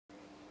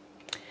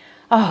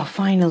Oh,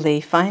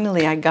 finally,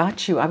 I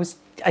got you.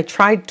 I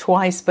tried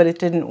twice, but it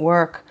didn't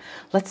work.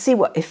 Let's see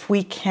if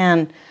we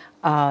can.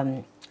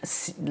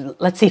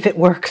 Let's see if it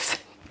works.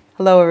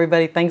 Hello,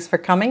 everybody. Thanks for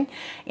coming.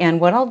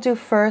 And what I'll do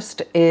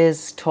first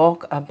is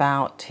talk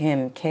about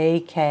him,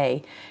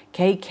 KK.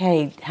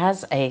 KK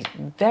has a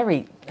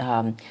very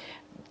a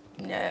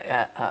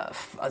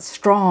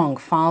strong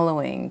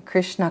following.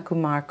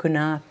 Krishnakumar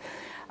Kunnath.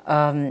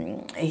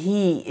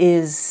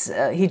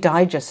 He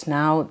died just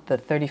now, the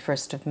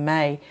 31st of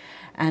May,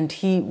 and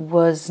he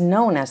was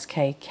known as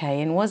KK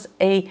and was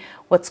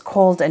what's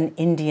called an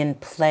Indian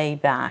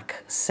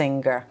playback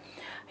singer.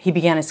 He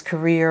began his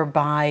career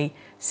by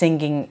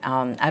singing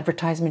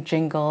advertisement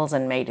jingles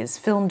and made his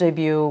film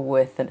debut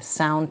with a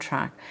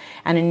soundtrack.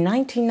 And in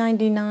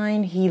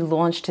 1999, he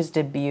launched his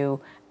debut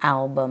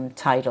album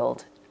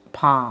titled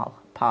Pal.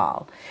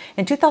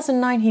 In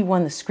 2009, he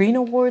won the Screen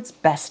Awards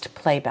Best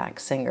Playback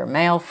Singer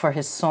Male for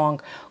his song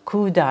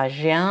Khuda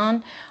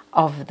Jaane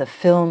of the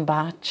film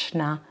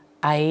Bachna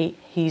Ae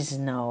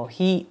Haseeno.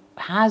 He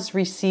has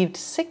received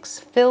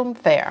 6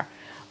 Filmfare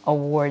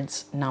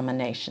Awards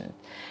nominations.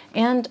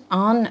 And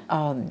on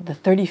the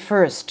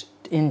 31st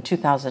in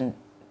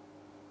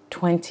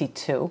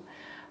 2022,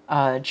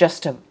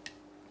 just a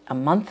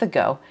month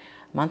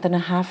and a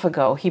half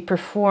ago, he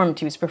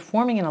was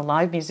performing in a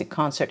live music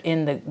concert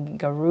in the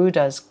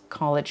Gurudas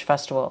College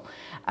Festival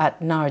at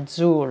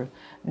Nazrul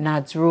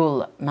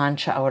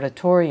Mancha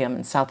auditorium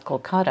in South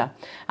Kolkata.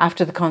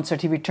 After the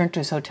concert, he returned to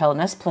his hotel in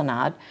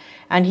Esplanade,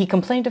 and he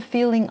complained of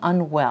feeling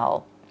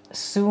unwell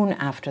soon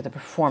after the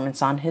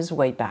performance on his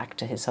way back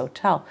to his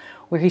hotel,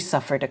 where he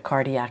suffered a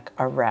cardiac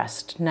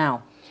arrest.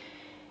 Now,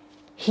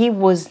 he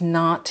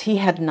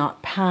had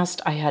not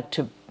passed. I had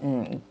to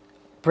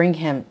bring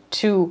him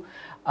to,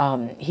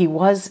 he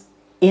was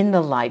in the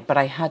light, but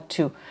I had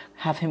to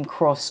have him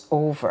cross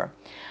over.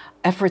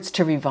 Efforts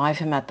to revive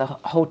him at the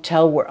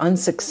hotel were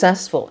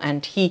unsuccessful,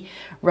 and he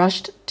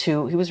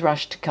was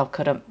rushed to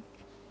Calcutta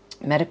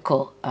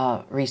Medical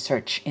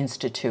Research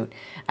Institute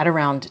at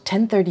around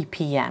 10:30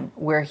 p.m.,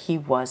 where he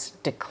was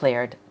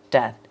declared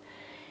dead.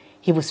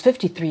 He was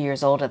 53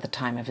 years old at the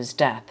time of his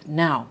death.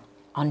 Now,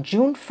 on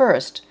June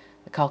 1st,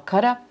 the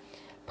Calcutta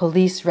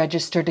police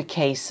registered a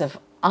case of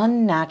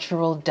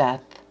unnatural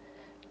death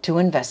to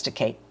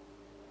investigate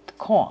the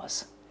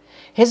cause.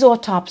 His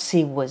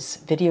autopsy was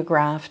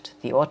videographed.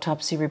 The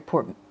autopsy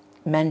report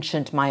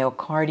mentioned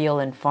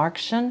myocardial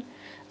infarction,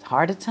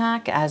 heart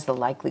attack, as the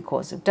likely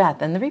cause of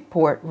death, and the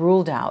report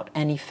ruled out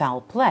any foul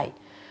play.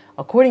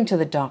 According to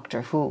the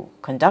doctor who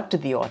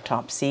conducted the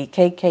autopsy,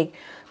 KK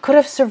could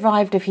have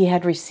survived if he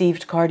had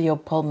received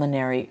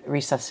cardiopulmonary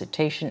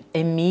resuscitation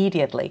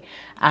immediately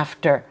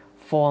after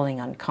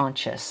falling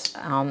unconscious.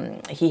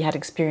 He had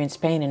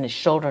experienced pain in his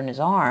shoulder and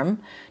his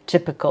arm,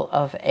 typical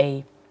of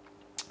a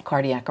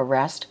cardiac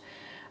arrest,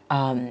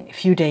 a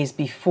few days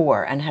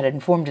before, and had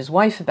informed his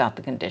wife about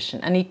the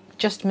condition, and he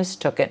just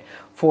mistook it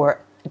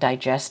for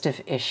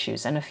digestive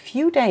issues. And a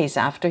few days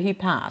after he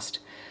passed,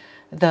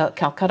 the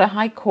Calcutta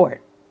High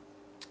Court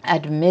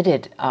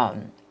admitted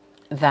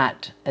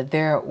that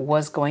there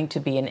was going to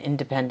be an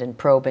independent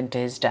probe into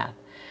his death.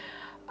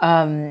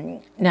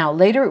 Now,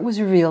 later it was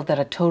revealed that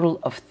a total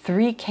of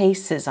 3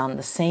 cases on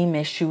the same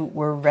issue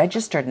were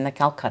registered in the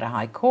Calcutta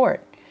High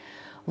Court.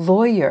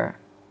 Lawyer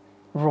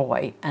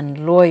Roy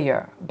and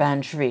lawyer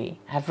Banjri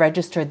have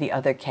registered the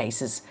other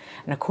cases.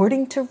 And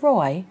according to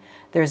Roy,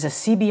 there's a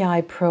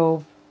CBI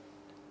probe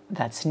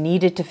that's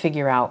needed to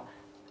figure out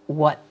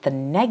what the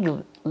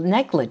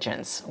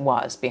negligence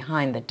was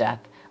behind the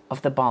death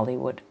of the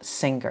Bollywood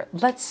singer.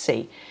 Let's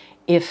see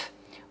if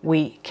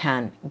we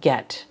can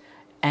get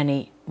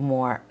any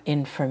more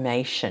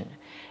information.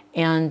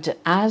 And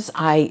as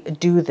I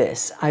do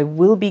this, I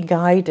will be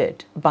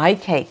guided by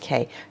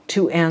KK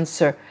to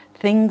answer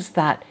things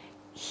that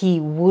he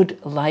would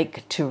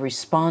like to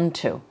respond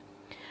to.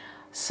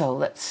 So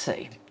let's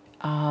see.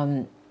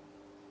 Now,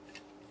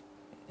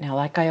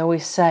 like I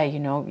always say, you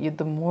know,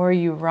 the more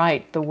you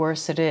write, the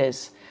worse it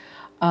is.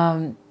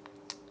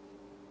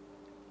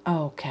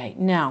 Okay,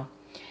 now,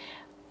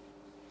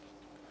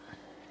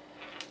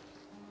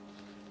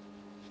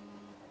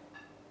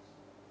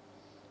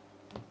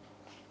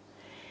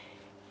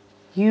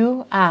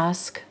 you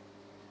ask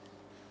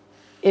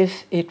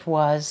if it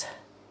was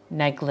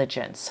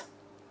negligence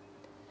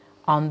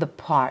on the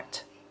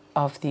part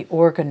of the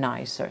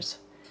organizers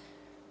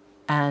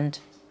and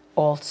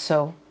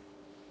also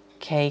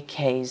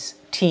KK's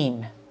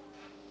team.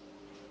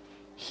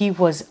 He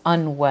was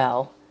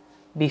unwell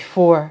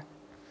before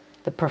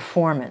the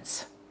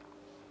performance,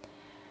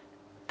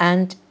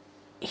 and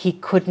he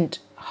couldn't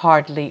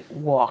hardly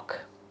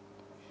walk.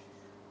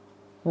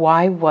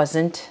 Why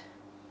wasn't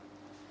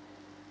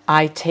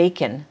I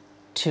taken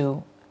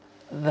to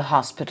the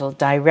hospital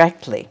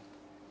directly?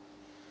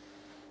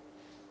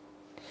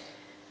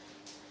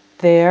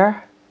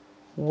 There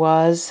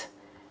was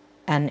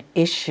an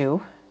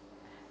issue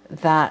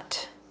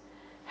that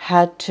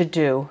had to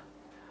do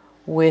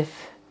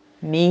with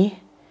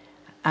me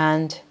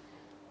and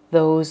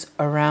those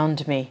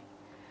around me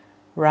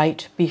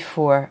right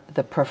before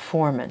the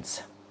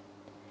performance.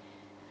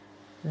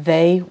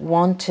 They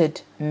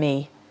wanted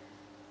me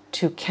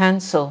to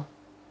cancel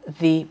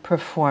the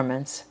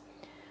performance,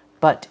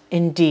 but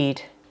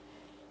indeed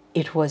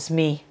it was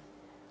me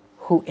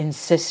who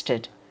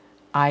insisted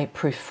I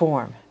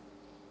perform.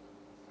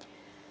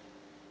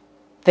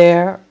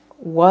 There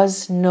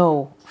was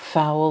no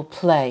foul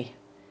play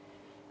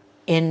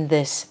in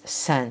this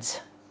sense.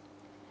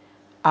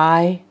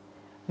 I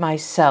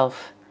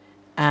myself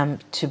am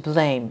to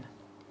blame,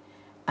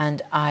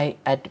 and I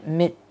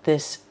admit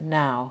this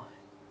now.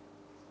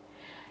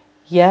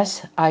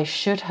 Yes, I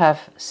should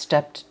have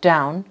stepped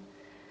down,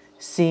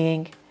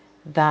 seeing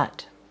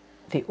that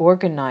the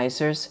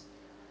organizers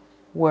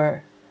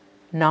were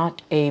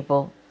not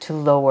able to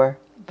lower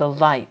the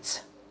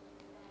lights,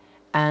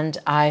 and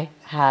I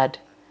had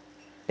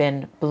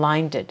been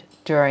blinded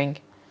during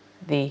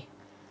the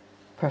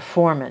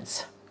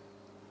performance.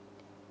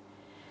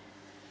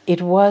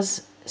 It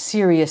was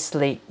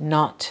seriously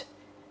not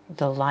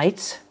the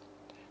lights.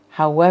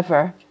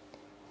 However,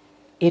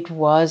 it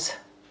was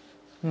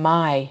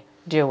my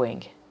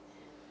doing,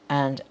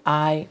 and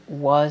I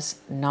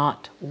was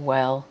not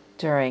well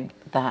during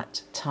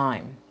that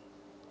time.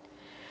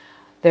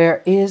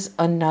 There is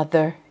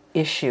another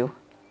issue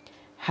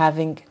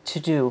having to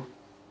do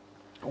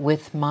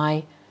with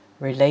my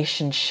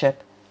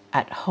relationship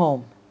at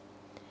home.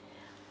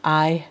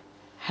 I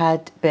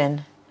had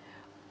been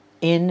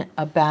in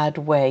a bad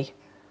way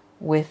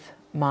with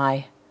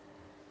my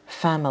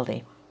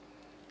family,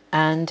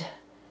 and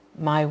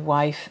my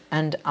wife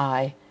and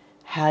I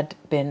had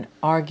been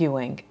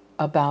arguing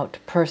about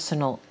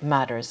personal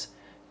matters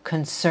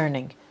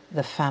concerning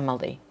the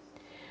family,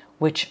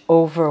 which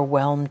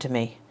overwhelmed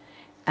me.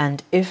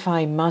 And if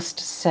I must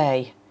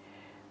say,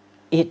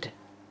 it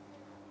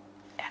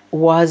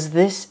was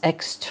this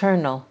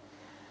external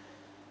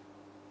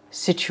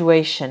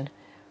situation,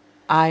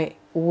 I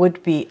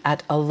would be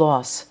at a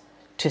loss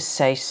to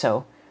say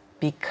so,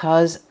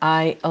 because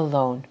I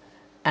alone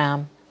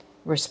am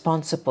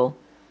responsible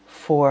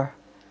for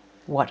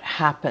what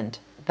happened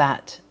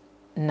that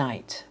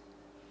night.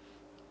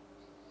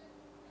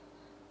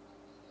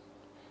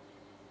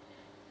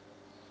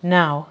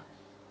 Now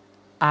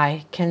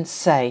I can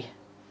say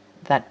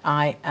that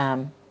I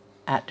am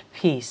at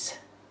peace.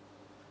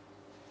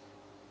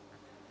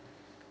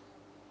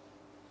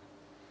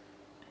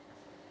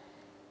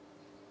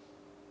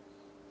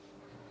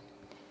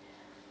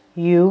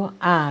 You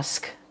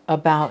ask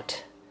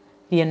about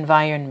the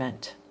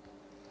environment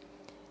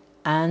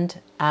and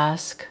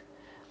ask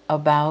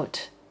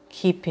about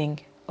keeping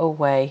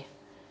away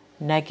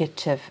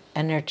negative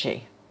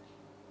energy.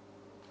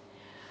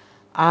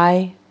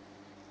 I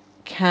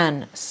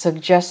can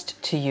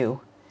suggest to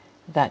you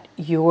that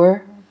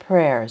your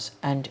prayers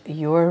and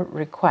your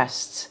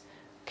requests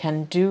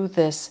can do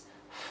this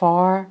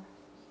far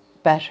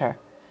better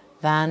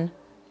than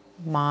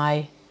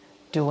my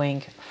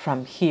doing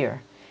from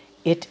here.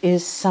 It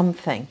is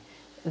something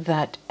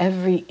that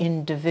every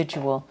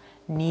individual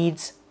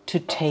needs to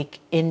take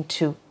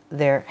into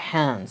their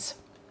hands.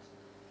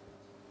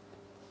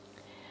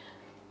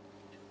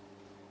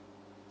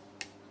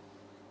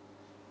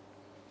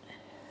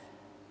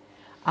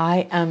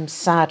 I am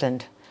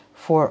saddened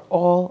for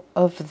all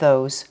of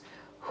those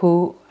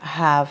who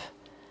have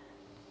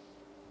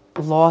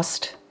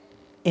lost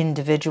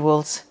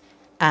individuals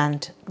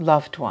and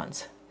loved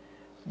ones.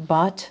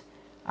 But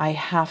I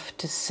have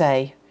to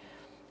say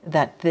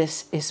that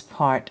this is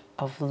part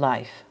of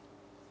life.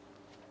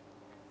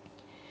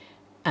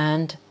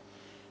 And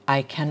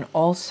I can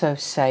also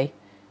say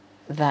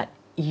that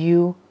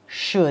you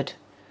should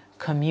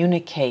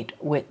communicate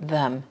with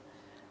them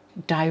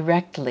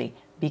directly,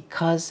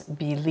 because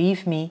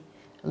believe me,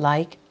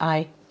 like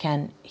I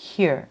can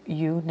hear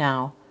you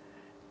now,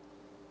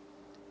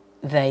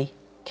 they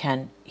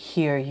can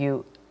hear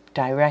you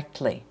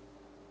directly.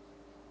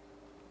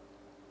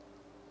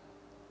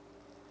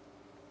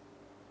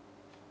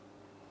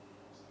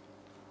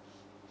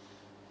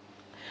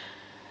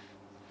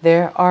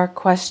 There are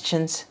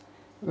questions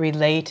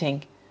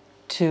relating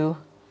to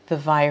the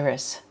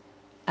virus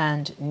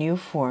and new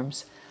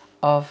forms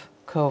of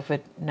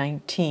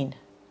COVID-19.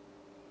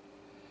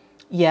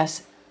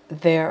 Yes,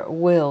 there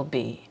will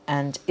be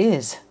and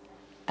is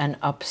an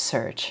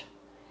upsurge.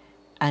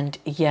 And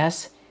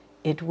yes,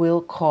 it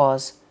will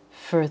cause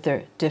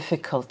further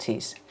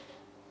difficulties.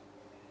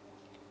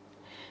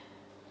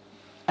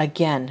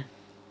 Again,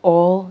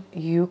 all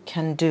you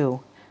can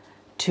do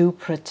to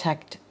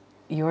protect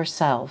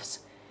yourselves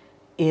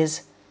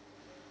is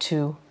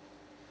to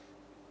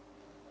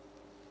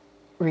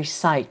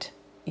recite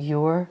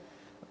your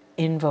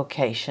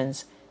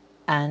invocations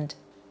and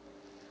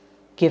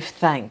give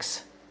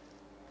thanks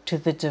to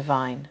the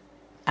divine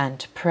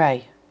and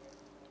pray.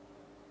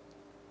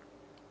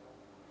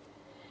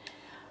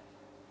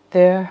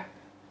 There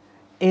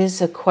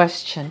is a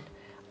question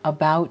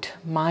about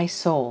my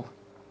soul,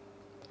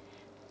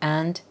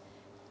 and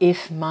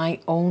if my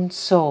own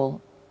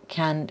soul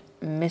can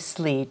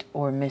mislead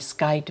or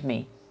misguide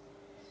me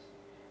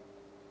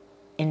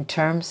in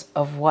terms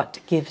of what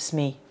gives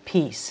me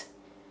peace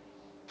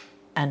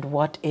and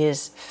what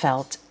is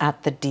felt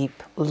at the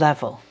deep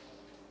level.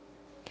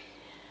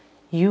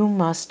 You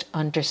must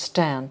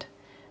understand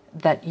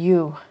that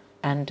you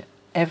and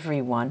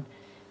everyone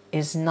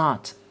is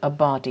not a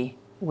body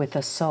with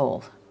a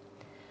soul,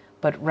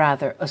 but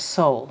rather a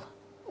soul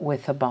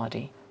with a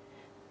body.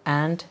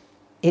 And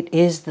it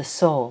is the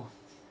soul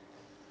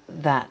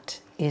that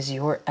is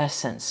your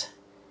essence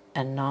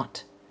and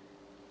not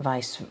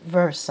vice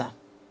versa.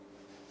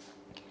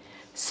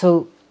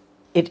 So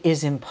it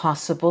is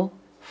impossible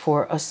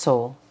for a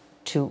soul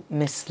to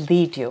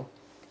mislead you.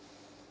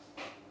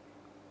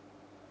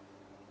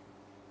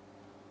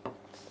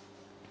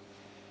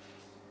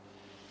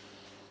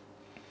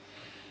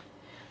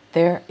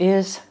 There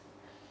is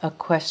a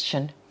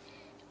question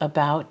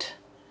about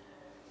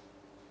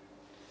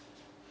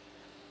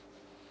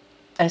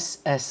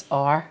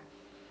SSR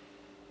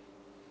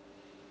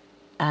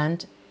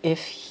and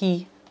if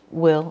he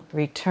will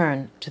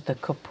return to the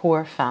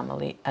Kapoor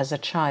family as a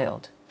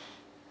child.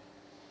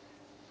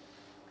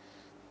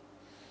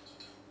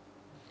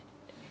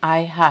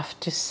 I have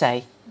to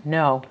say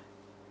no.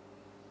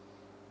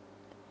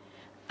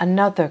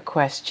 Another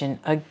question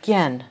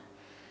again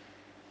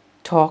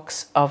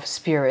talks of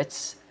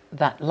spirits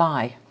that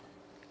lie.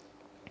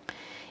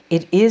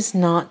 It is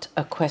not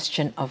a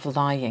question of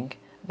lying.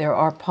 There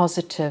are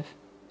positive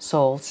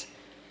souls,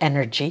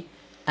 energy,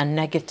 and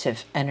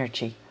negative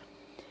energy.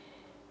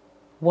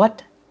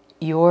 What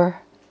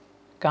your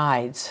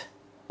guides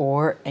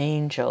or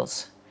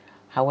angels,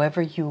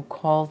 however you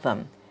call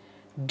them,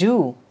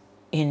 do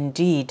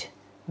indeed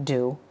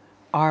do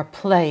are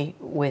play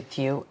with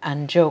you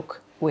and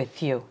joke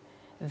with you.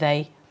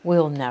 They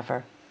will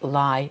never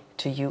lie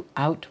to you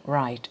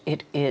outright.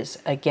 It is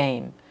a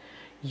game.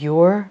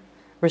 Your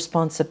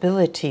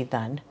responsibility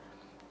then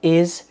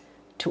is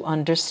to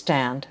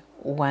understand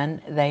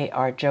when they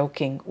are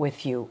joking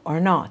with you or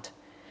not.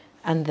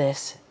 And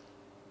this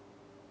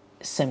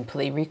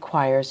simply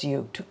requires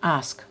you to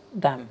ask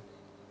them.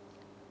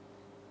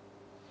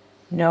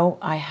 No,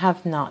 I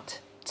have not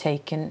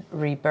taken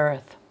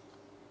rebirth.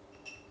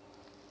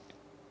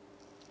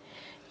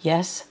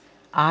 Yes,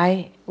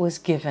 I was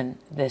given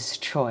this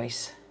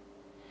choice.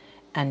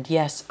 And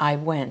yes, I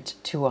went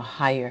to a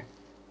higher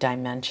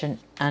dimension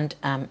and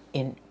am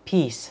in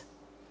peace.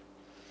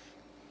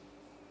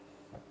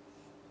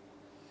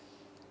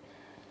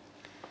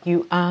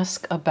 You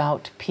ask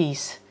about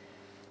peace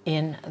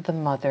in the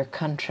mother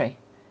country,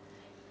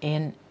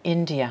 in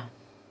India.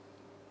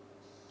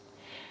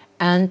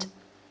 And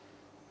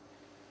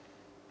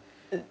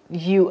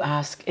you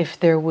ask if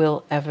there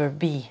will ever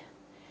be.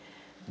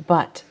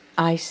 But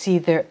I see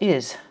there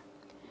is.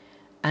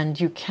 And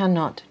you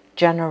cannot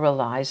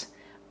generalize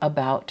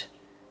about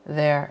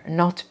there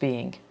not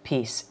being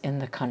peace in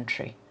the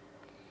country.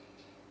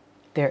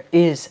 There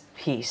is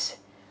peace,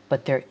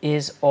 but there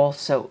is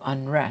also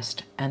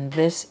unrest, and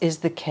this is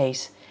the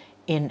case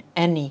in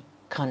any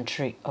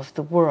country of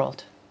the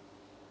world.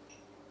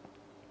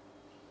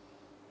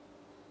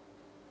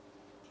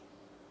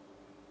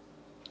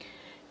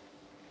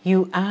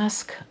 You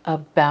ask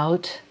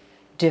about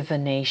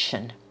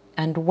divination,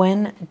 and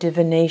when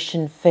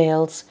divination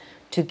fails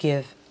to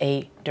give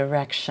a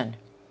direction.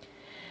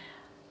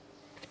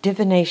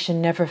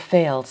 Divination never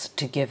fails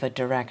to give a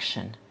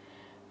direction.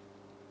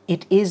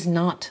 It is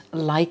not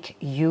like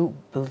you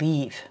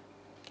believe.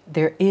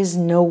 There is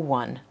no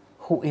one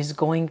who is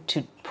going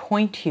to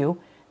point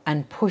you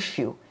and push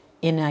you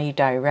in a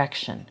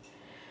direction.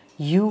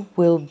 You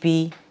will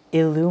be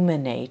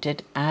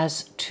illuminated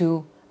as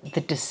to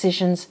the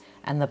decisions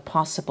and the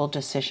possible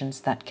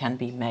decisions that can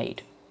be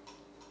made.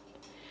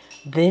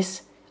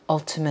 This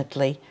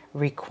ultimately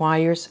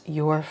requires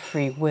your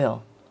free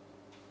will.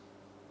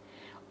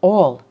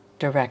 All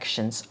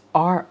directions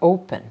are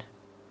open.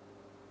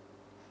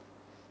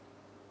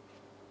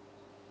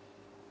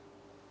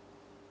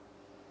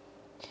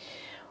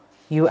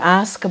 You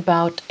ask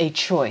about a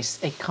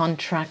choice, a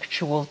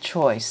contractual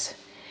choice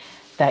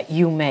that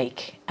you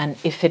make, and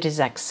if it is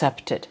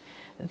accepted.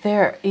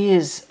 There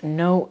is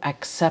no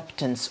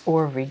acceptance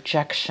or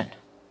rejection.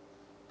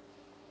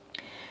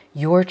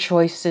 Your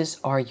choices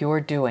are your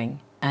doing,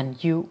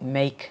 and you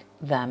make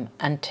them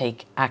and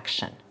take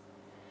action.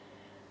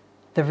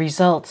 The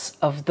results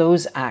of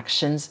those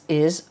actions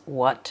is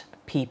what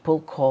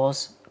people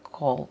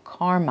call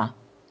karma.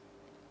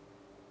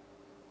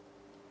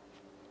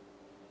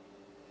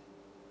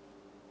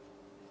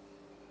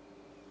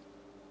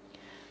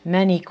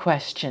 Many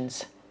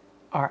questions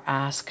are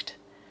asked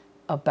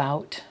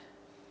about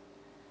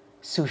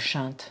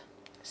Sushant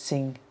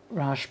Singh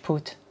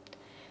Rajput,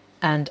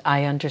 and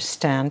I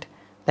understand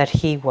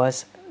that he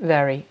was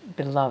very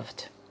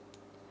beloved.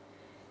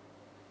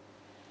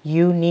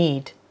 You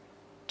need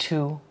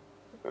to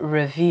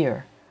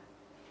revere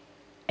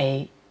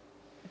a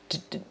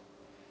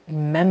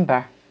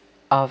member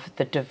of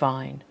the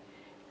divine,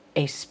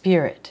 a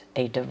spirit,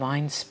 a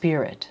divine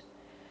spirit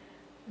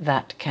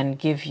that can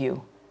give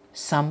you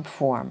some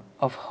form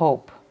of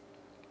hope.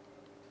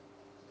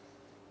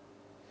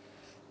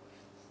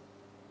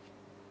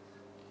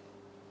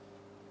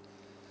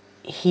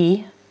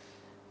 he,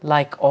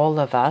 like all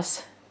of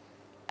us,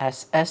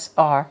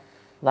 SSR,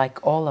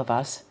 like all of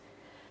us,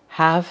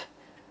 have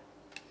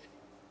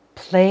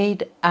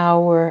played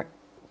our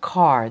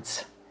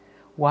cards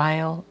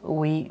while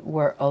we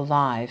were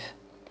alive,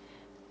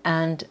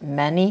 and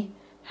many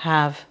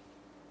have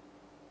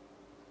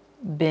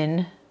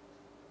been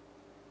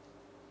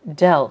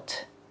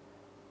dealt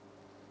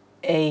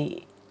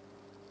a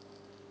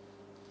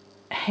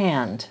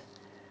hand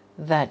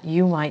that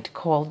you might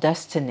call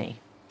destiny.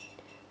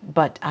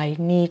 But I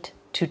need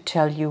to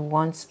tell you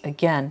once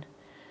again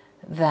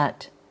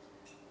that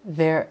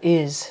there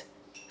is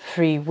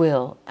free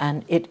will,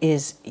 and it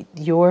is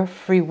your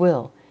free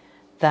will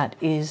that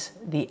is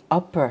the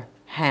upper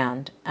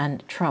hand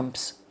and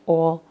trumps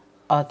all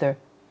other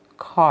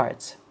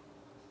cards.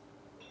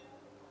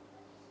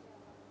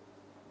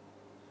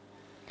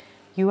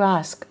 You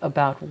ask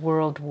about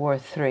World War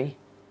III.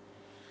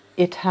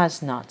 It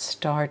has not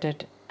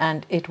started,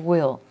 and it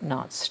will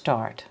not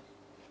start.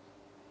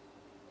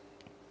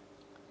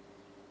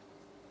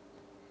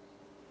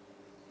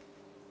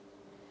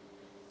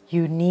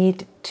 You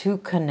need to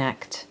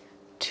connect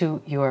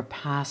to your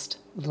past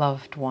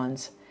loved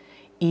ones,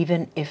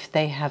 even if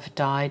they have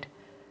died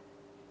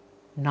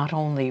not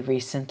only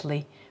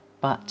recently,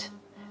 but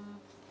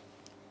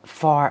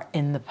far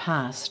in the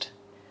past.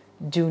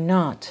 Do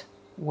not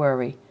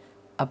worry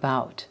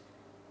about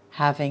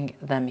having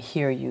them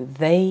hear you.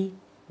 They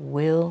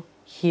will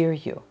hear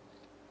you.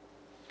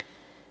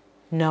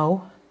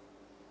 No,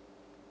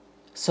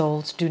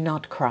 souls do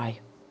not cry.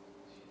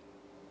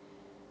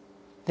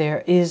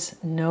 There is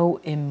no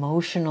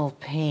emotional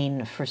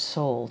pain for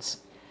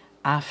souls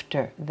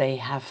after they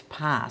have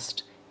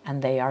passed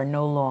and they are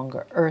no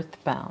longer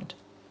earthbound.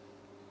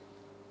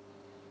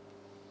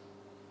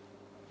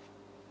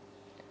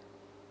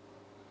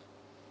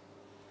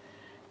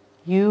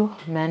 You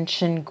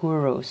mention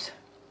gurus,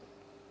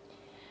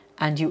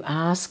 and you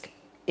ask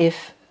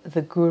if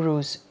the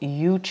gurus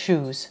you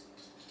choose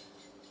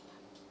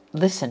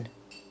listen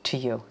to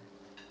you,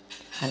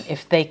 and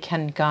if they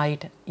can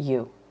guide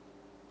you,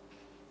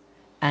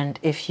 and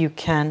if you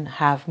can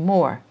have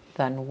more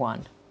than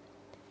one.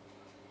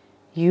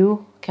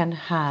 You can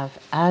have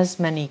as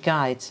many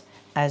guides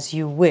as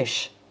you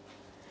wish.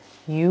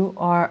 You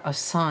are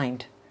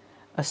assigned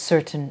a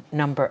certain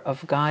number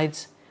of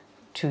guides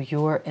to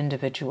your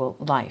individual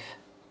life,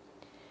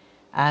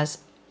 as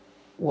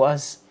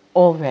was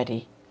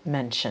already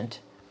mentioned.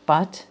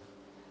 But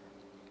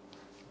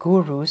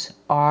gurus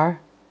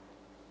are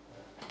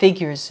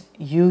figures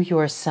you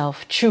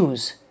yourself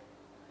choose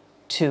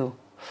to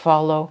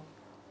follow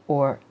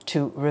or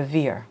to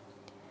revere.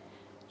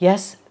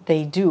 Yes,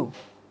 they do,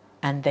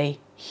 and they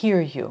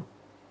hear you.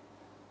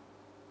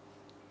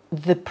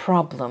 The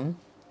problem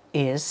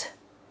is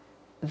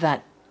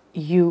that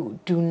you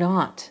do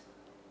not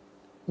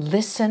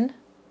listen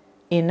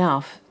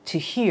enough to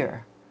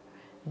hear.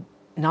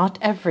 Not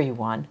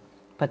everyone,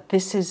 but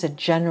this is a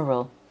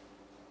general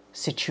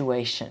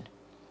situation.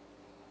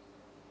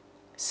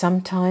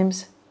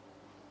 Sometimes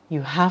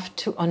you have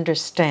to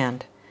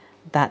understand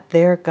that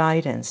their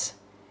guidance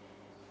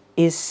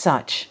is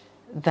such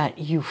that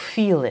you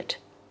feel it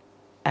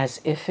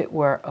as if it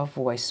were a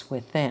voice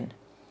within.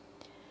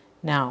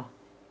 Now,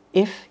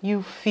 if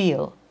you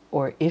feel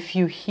or if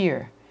you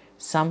hear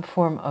some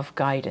form of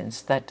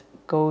guidance that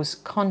goes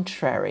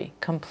contrary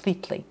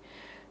completely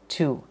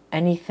to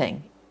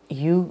anything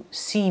you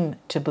seem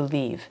to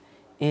believe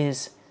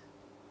is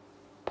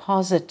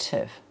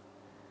positive,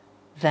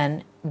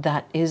 then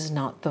that is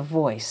not the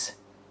voice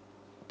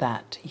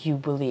that you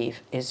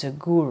believe is a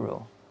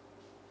guru.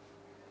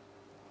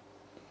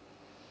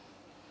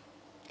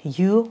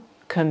 You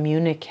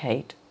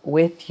communicate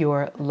with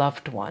your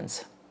loved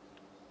ones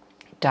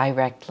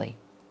directly.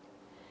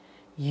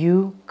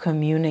 You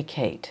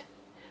communicate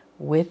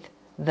with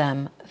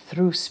them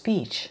through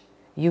speech.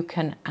 You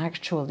can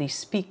actually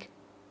speak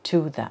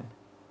to them.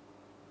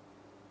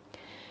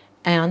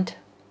 And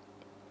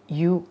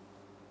you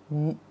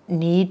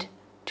need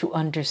to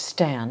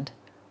understand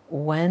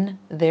when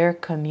their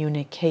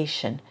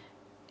communication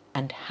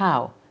and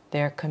how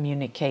their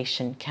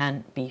communication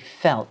can be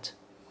felt.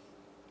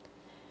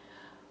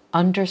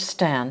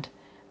 Understand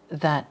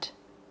that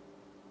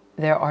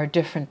there are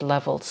different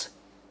levels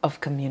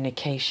of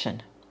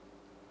communication.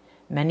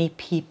 Many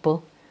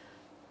people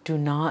do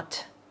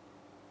not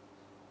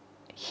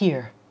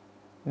hear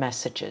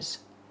messages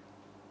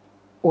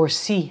or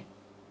see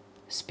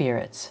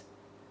spirits.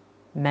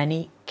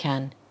 Many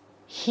can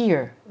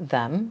hear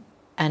them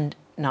and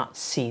not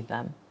see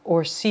them,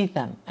 or see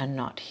them and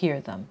not hear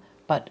them,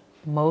 but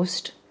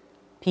most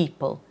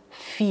people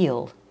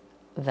feel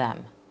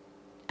them,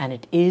 and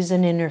it is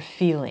an inner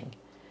feeling.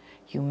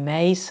 You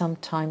may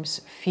sometimes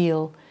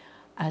feel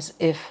as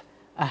if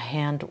a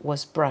hand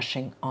was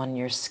brushing on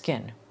your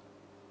skin.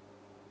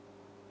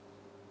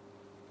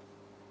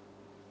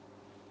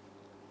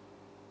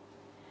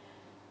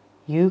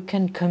 You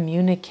can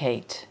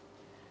communicate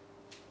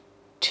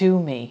to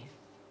me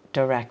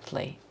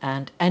directly,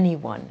 and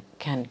anyone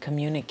can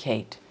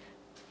communicate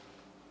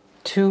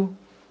to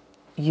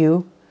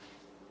you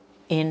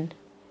in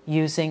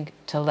using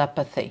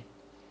telepathy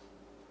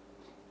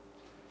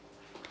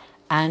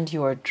and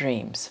your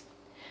dreams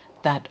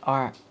that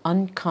are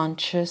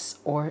unconscious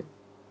or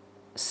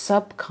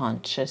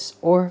subconscious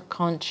or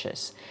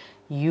conscious.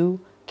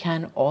 You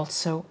can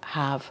also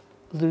have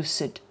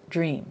lucid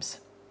dreams.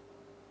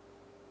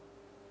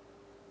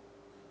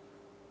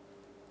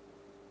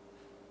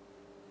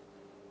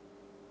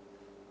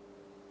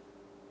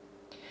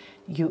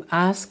 You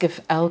ask if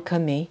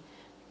alchemy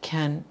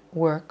can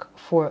work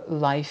for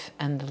life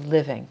and the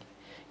living.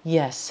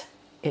 Yes,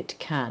 it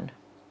can.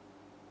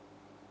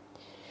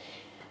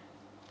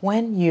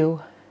 When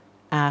you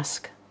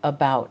ask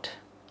about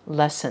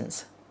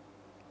lessons,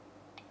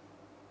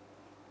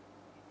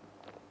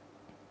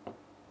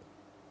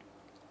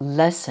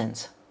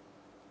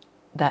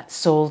 that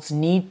souls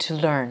need to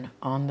learn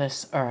on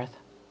this earth,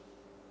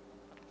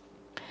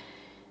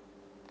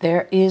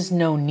 there is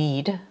no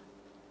need,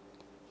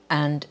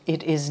 and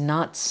it is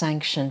not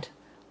sanctioned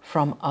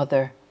from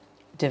other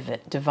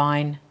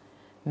divine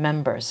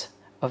members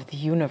of the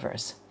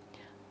universe.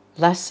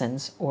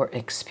 Lessons or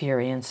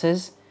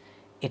experiences,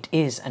 it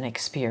is an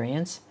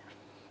experience,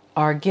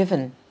 are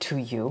given to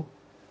you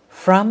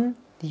from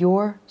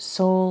your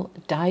soul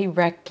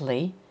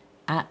directly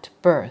at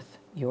birth.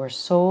 Your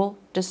soul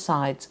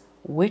decides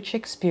which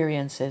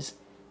experiences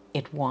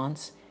it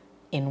wants,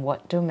 in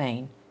what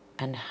domain,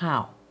 and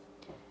how.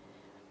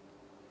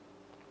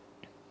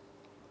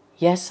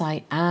 Yes,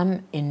 I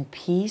am in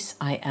peace.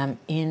 I am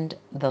in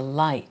the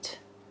light.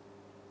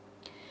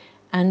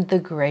 And the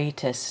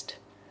greatest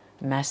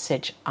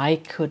message I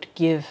could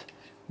give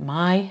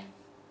my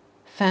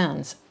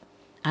fans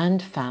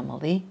and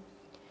family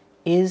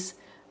is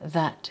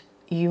that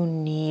you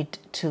need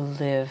to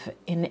live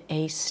in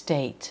a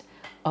state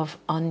of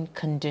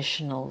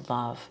unconditional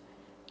love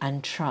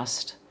and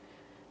trust.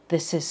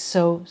 This is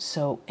so,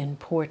 so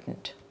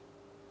important.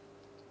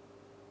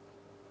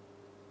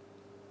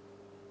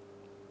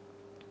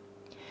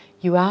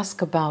 You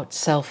ask about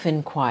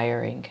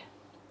self-inquiring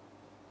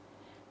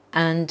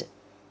and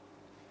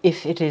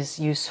if it is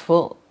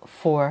useful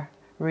for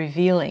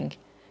revealing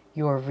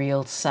your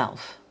real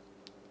self.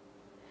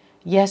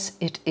 Yes,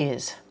 it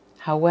is.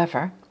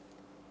 However,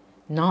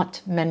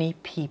 not many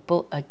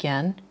people,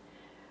 again,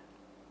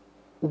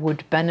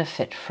 would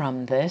benefit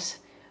from this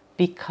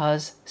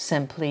because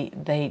simply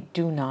they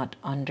do not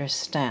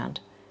understand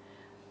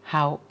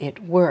how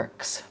it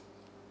works.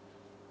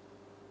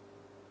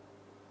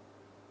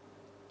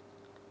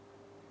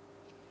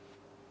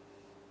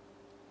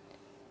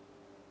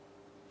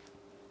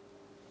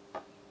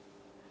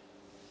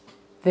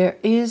 There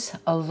is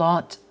a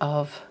lot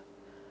of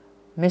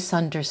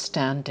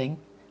misunderstanding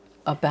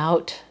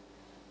about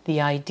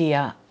the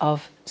idea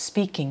of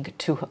speaking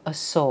to a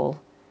soul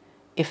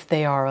if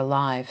they are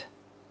alive.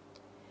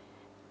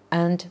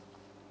 And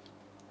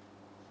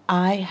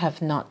I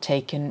have not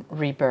taken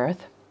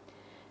rebirth,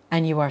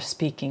 and you are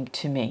speaking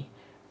to me,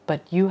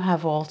 but you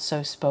have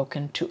also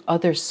spoken to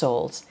other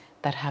souls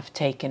that have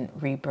taken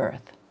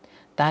rebirth.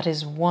 That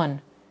is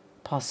one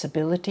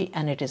possibility,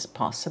 and it is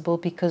possible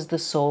because the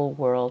soul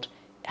world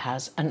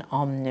has an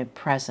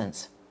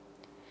omnipresence.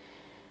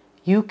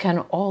 You can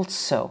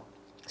also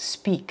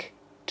speak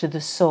to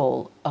the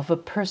soul of a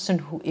person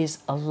who is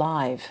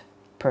alive,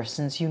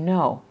 persons you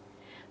know,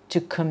 to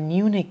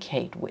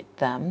communicate with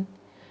them,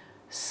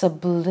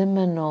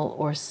 subliminal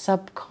or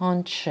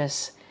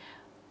subconscious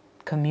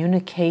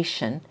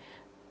communication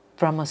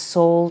from a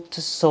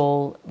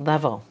soul-to-soul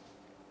level.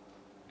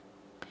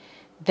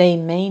 They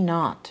may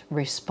not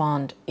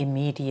respond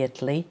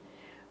immediately,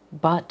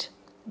 but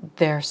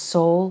their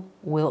soul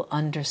will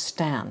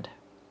understand.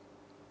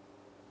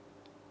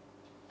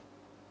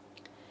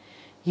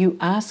 You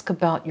ask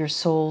about your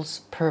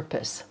soul's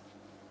purpose.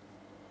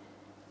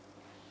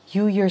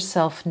 You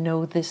yourself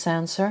know this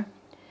answer,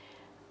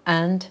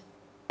 and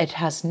it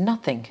has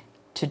nothing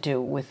to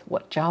do with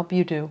what job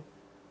you do,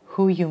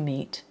 who you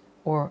meet,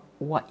 or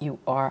what you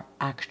are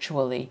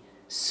actually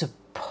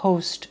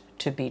supposed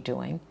to be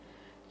doing.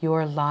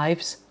 Your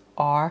lives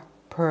are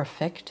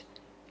perfect.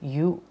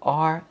 You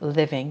are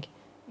living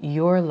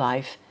your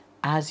life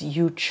as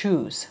you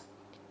choose.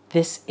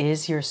 This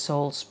is your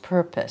soul's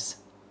purpose.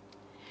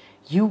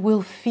 You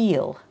will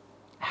feel,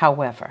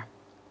 however,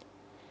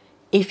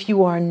 if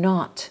you are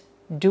not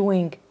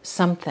doing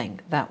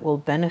something that will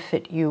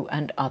benefit you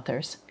and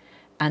others,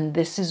 and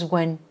this is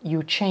when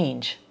you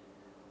change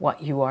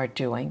what you are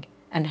doing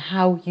and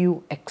how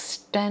you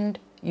extend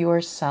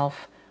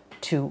yourself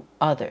to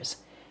others,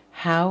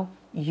 how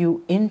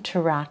you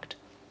interact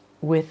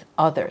with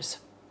others.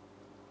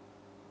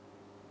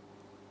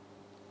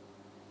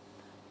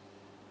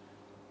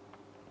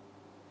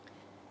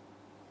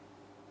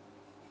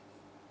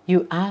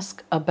 You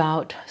ask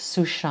about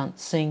Sushant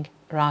Singh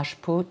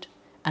Rajput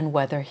and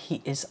whether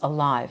he is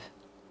alive.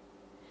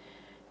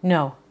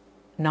 No,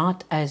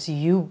 not as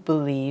you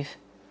believe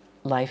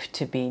life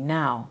to be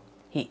now.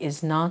 He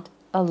is not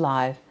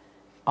alive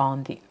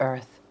on the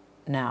earth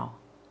now.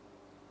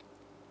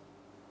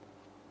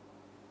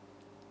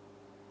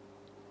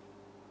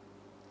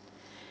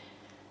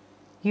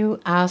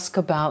 You ask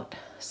about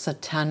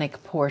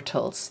satanic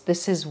portals.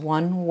 This is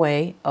one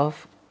way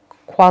of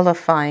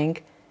qualifying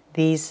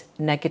these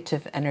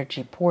negative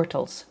energy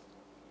portals.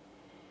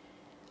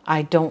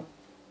 I don't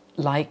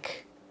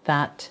like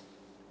that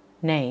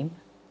name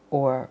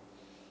or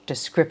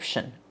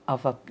description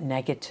of a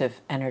negative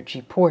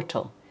energy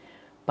portal.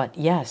 But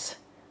yes,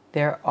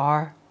 there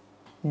are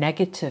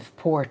negative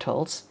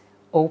portals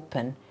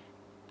open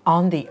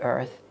on the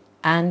earth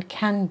and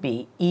can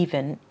be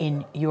even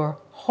in your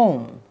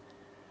home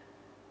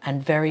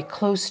and very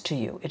close to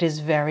you. It is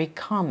very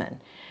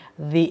common.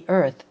 The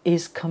earth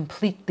is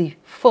completely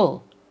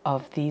full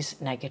of these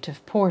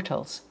negative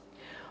portals.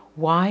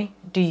 Why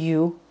do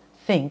you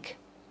think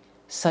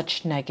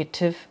such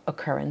negative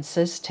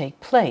occurrences take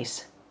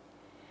place?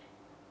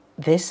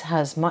 This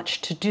has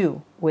much to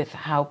do with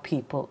how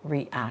people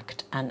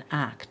react and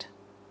act.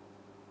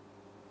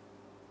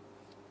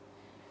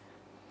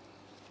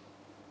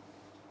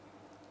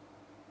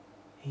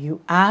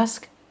 You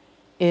ask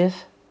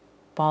if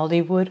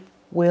Bollywood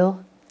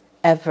will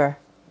ever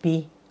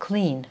be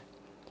clean.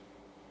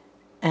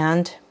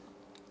 And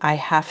I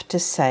have to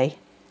say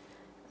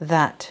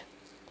that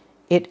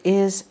it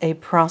is a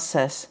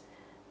process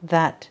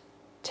that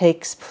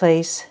takes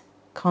place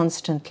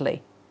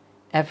constantly,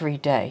 every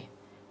day.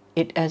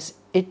 It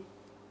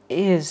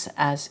is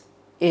as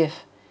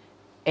if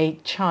a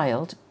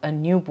child, a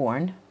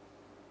newborn,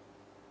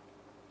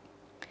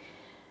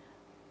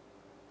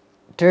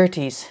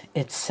 dirties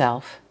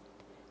itself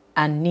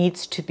and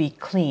needs to be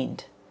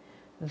cleaned.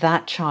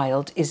 That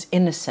child is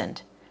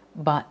innocent,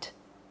 but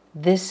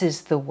this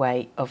is the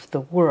way of the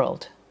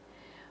world.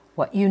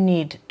 What you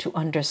need to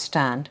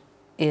understand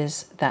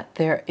is that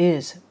there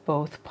is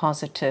both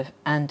positive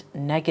and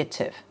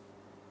negative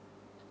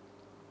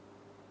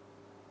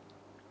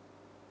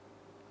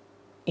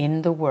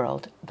in the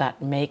world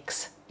that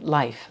makes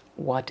life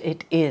what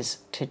it is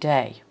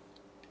today.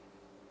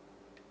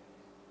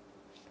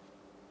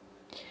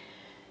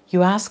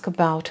 You ask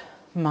about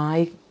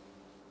my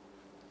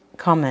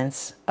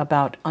comments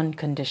about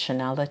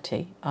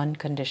unconditionality,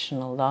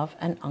 unconditional love,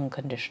 and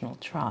unconditional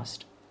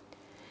trust.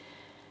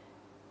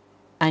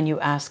 And you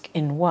ask,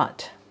 in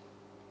what?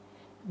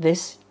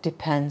 This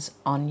depends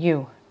on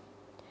you.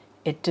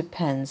 It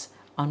depends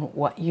on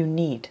what you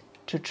need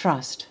to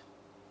trust.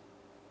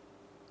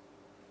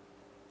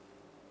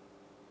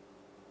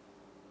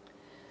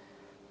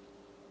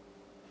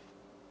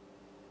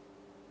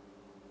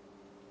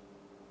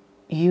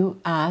 You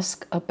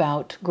ask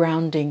about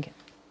grounding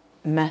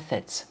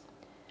methods.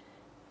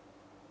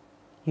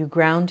 You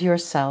ground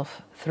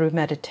yourself through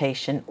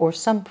meditation or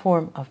some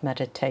form of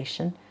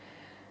meditation.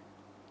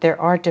 There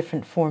are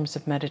different forms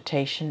of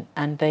meditation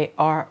and they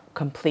are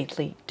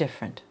completely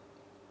different.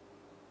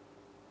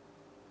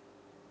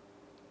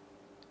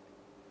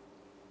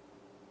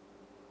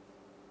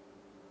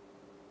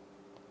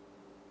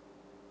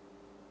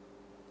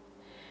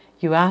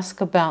 You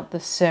ask about the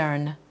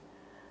CERN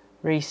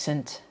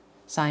recent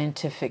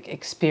scientific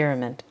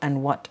experiment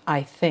and what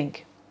I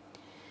think.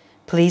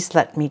 Please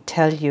let me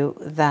tell you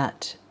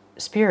that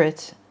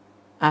spirits,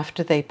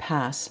 after they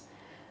pass,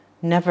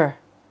 never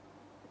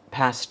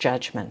pass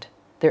judgment.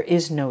 There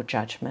is no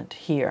judgment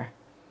here.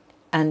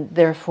 And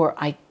therefore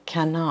I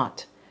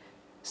cannot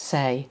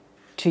say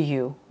to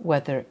you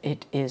whether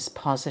it is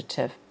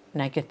positive,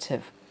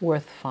 negative,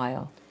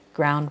 worthwhile,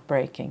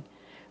 groundbreaking,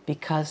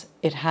 because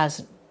it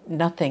has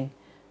nothing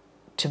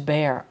to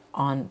bear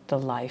on the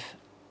life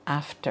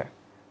after,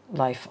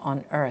 life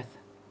on earth.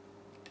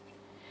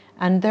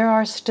 And there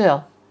are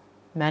still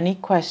many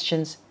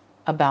questions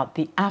about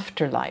the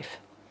afterlife.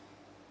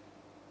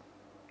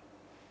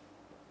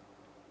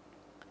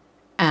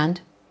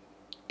 And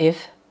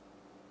if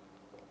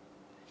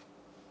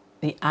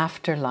the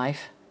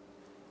afterlife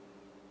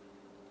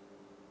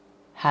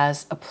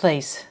has a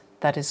place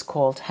that is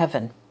called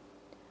heaven.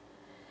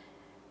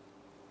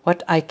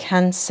 What I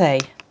can say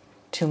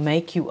to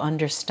make you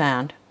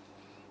understand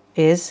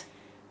is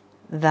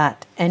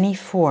that any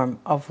form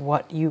of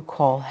what you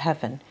call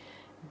heaven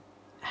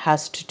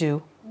has to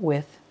do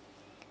with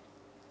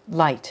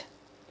light.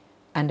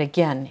 And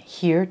again,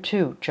 here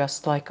too,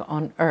 just like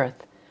on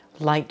earth,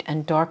 light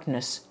and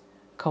darkness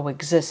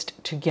coexist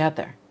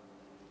together.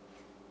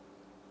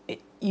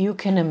 You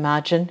can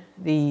imagine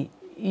the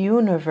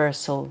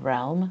universal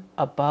realm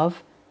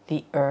above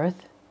the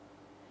earth,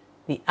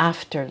 the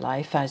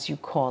afterlife as you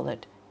call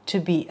it, to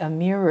be a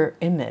mirror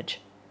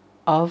image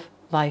of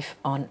life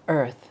on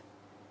earth,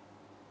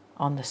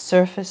 on the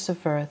surface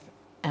of earth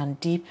and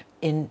deep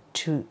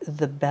into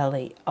the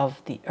belly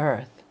of the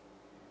earth.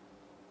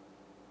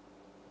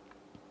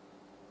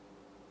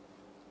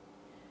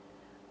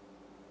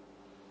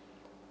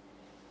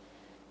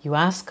 You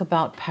ask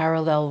about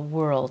parallel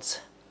worlds,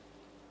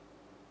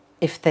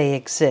 if they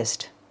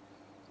exist.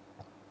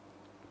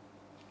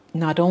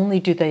 Not only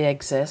do they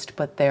exist,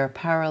 but they're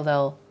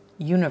parallel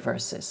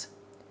universes,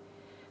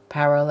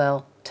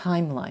 parallel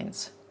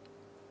timelines.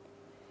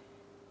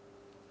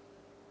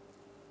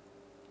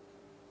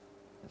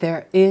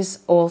 There is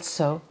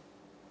also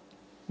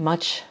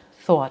much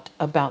thought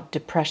about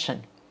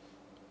depression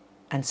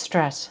and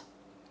stress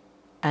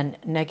and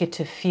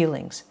negative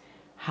feelings,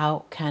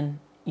 how can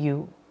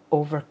you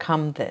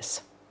overcome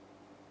this?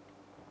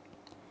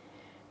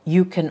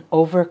 You can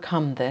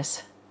overcome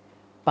this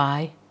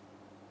by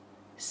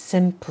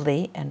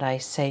simply, and I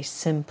say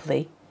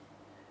simply,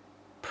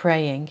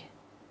 praying,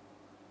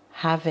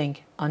 having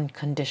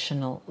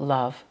unconditional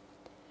love,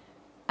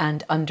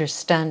 and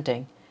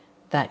understanding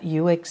that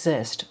you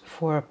exist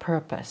for a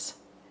purpose.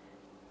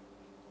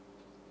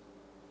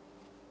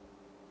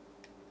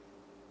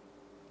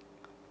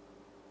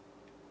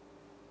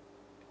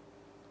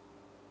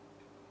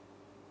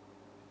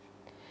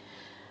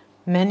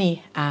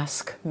 Many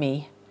ask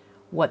me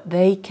what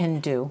they can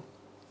do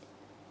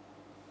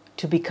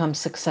to become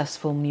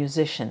successful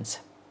musicians.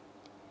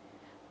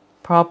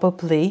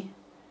 Probably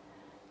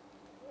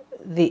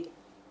the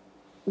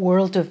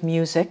world of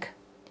music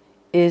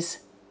is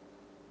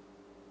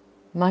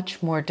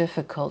much more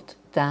difficult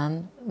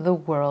than the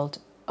world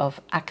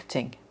of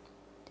acting.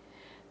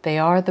 They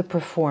are the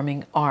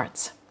performing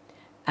arts,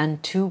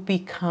 and to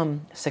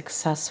become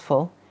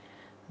successful,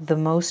 the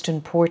most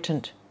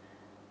important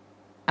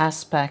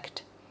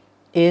aspect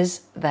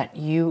is that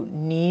you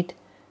need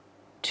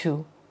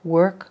to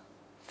work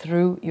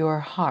through your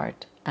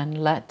heart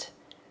and let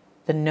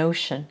the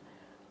notion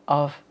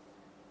of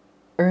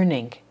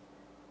earning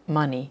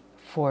money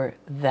for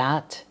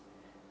that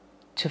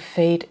to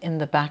fade in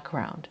the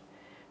background,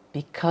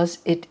 because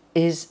it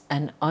is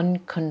an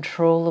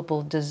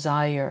uncontrollable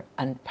desire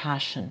and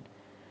passion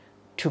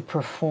to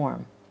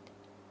perform.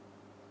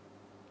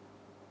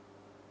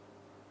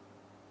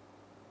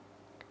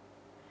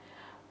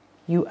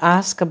 You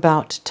ask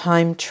about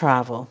time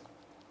travel,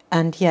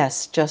 and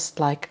yes, just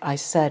like I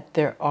said,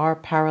 there are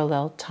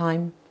parallel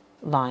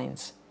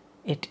timelines.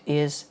 It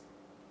is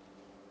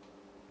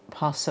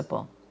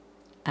possible,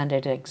 and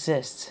it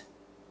exists.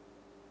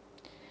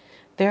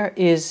 There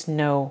is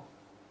no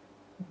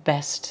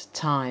best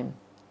time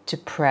to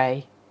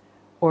pray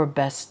or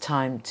best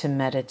time to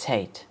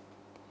meditate.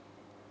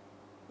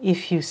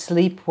 If you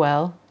sleep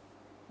well,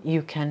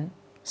 you can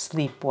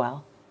sleep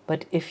well.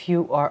 But if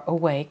you are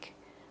awake,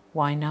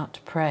 why not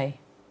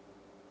pray?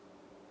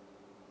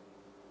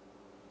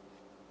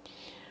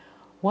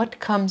 What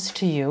comes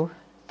to you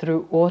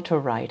through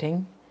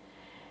auto-writing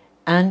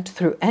and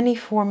through any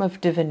form of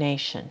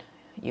divination,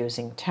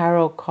 using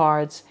tarot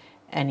cards,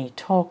 any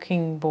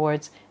talking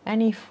boards,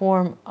 any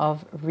form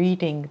of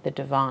reading the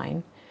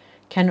divine,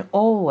 can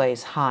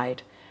always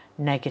hide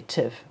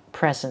negative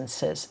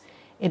presences.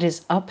 It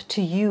is up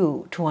to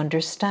you to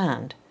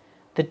understand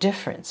the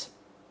difference.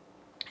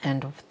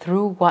 And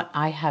through what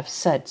I have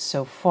said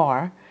so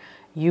far,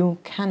 you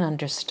can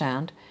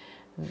understand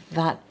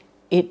that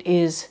it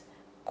is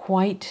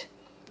quite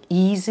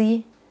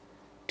easy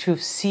to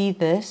see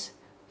this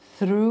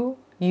through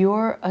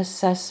your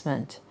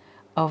assessment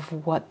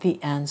of what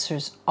the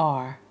answers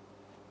are.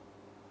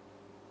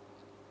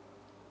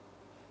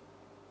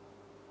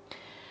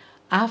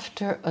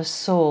 After a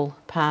soul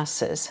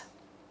passes,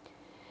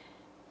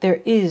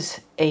 there is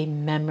a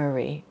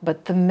memory,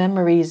 but the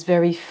memory is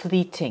very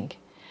fleeting.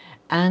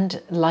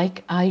 And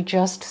like I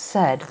just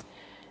said,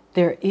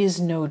 there is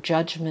no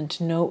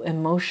judgment, no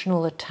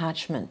emotional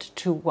attachment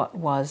to what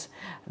was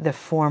the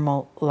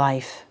formal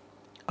life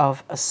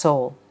of a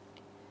soul.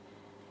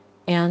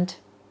 And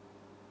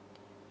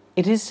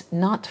it is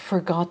not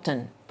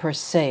forgotten per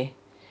se,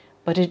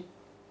 but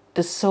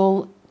the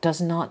soul does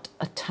not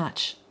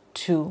attach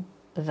to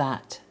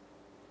that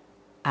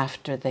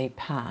after they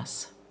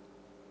pass.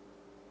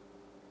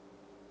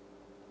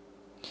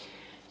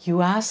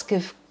 You ask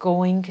if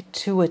going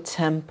to a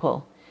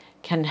temple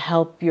can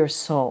help your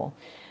soul.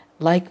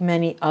 Like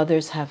many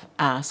others have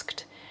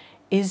asked,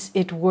 is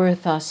it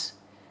worth us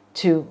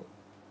to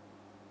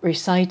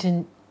recite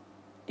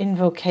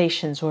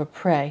invocations or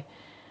pray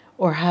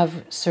or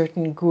have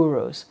certain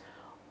gurus?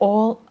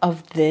 All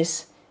of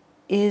this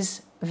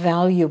is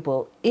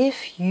valuable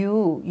if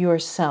you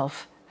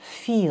yourself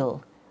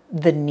feel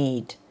the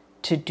need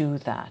to do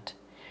that.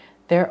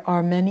 There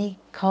are many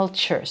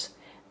cultures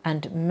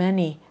and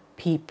many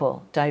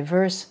people,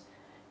 diverse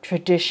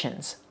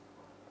traditions.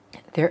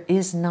 There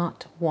is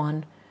not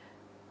one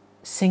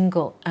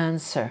single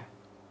answer.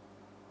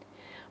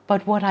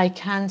 But what I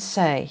can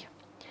say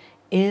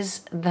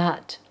is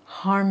that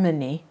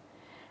harmony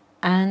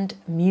and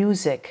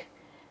music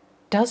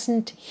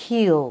doesn't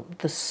heal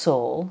the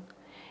soul,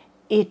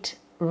 it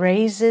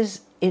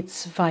raises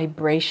its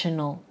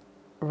vibrational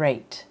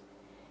rate.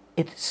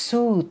 It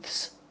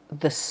soothes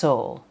the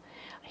soul.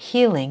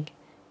 Healing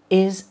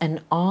is an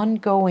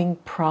ongoing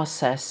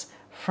process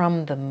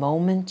from the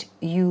moment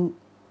you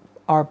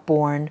are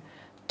born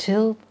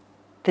till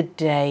the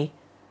day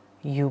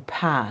you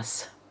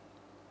pass.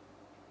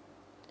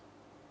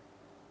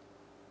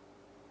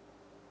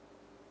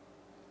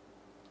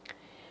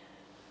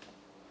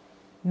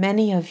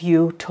 Many of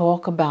you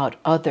talk about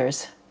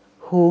others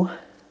who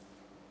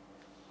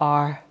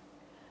are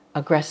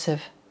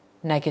aggressive,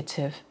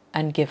 negative,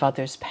 and give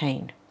others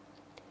pain.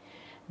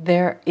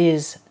 There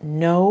is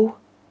no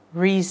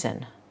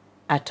reason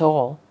at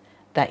all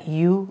that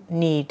you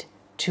need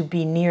to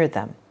be near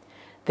them.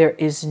 There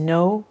is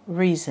no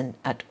reason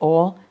at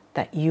all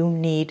that you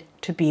need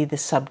to be the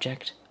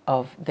subject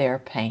of their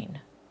pain.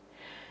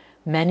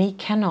 Many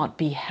cannot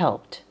be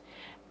helped,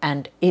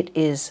 and it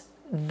is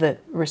the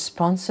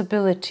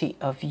responsibility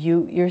of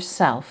you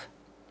yourself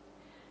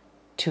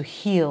to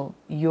heal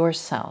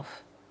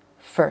yourself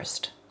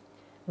first.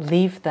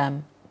 Leave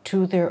them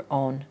to their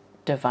own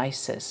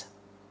devices.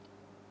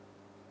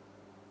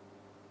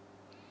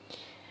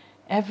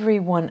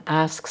 Everyone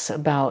asks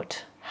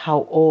about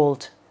how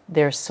old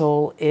their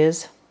soul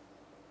is.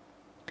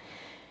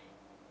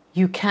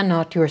 You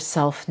cannot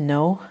yourself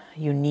know.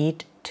 You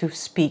need to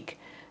speak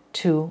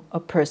to a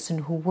person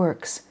who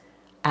works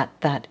at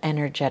that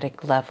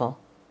energetic level.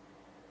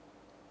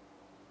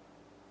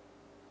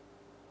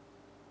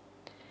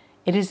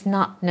 It is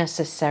not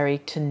necessary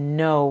to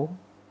know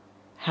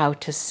how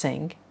to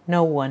sing.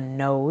 No one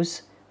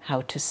knows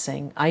how to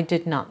sing. I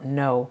did not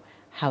know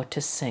how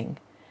to sing.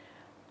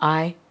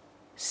 I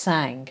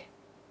sang,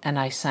 and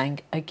I sang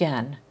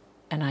again,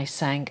 and I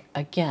sang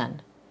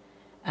again.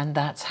 And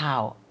that's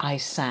how I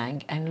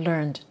sang and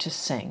learned to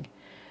sing.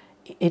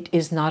 It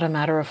is not a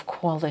matter of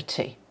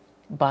quality,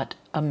 but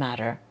a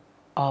matter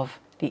of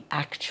the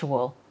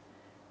actual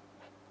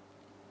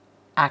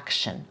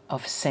action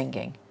of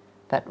singing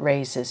that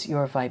raises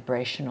your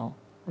vibrational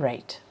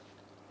rate.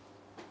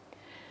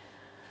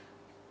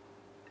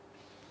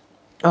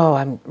 Oh,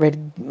 I'm ready.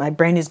 My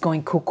brain is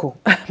going cuckoo.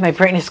 My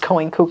brain is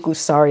going cuckoo.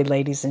 Sorry,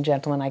 ladies and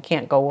gentlemen, I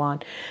can't go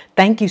on.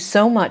 Thank you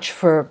so much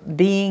for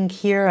being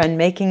here and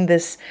making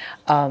this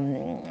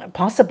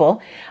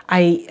possible.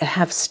 I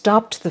have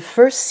stopped the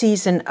first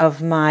season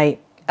of my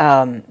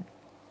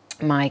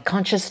my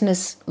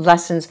consciousness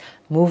lessons,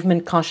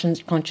 movement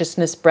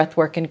consciousness,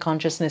 breathwork in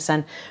consciousness,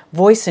 and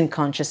voice in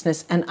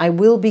consciousness, and I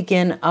will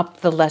begin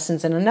up the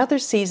lessons in another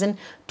season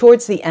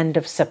towards the end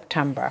of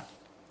September.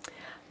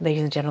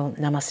 Ladies and gentlemen,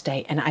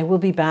 namaste, and I will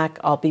be back.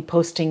 I'll be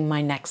posting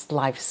my next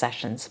live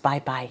sessions.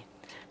 Bye-bye.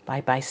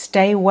 Bye-bye.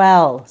 Stay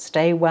well.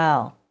 Stay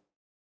well.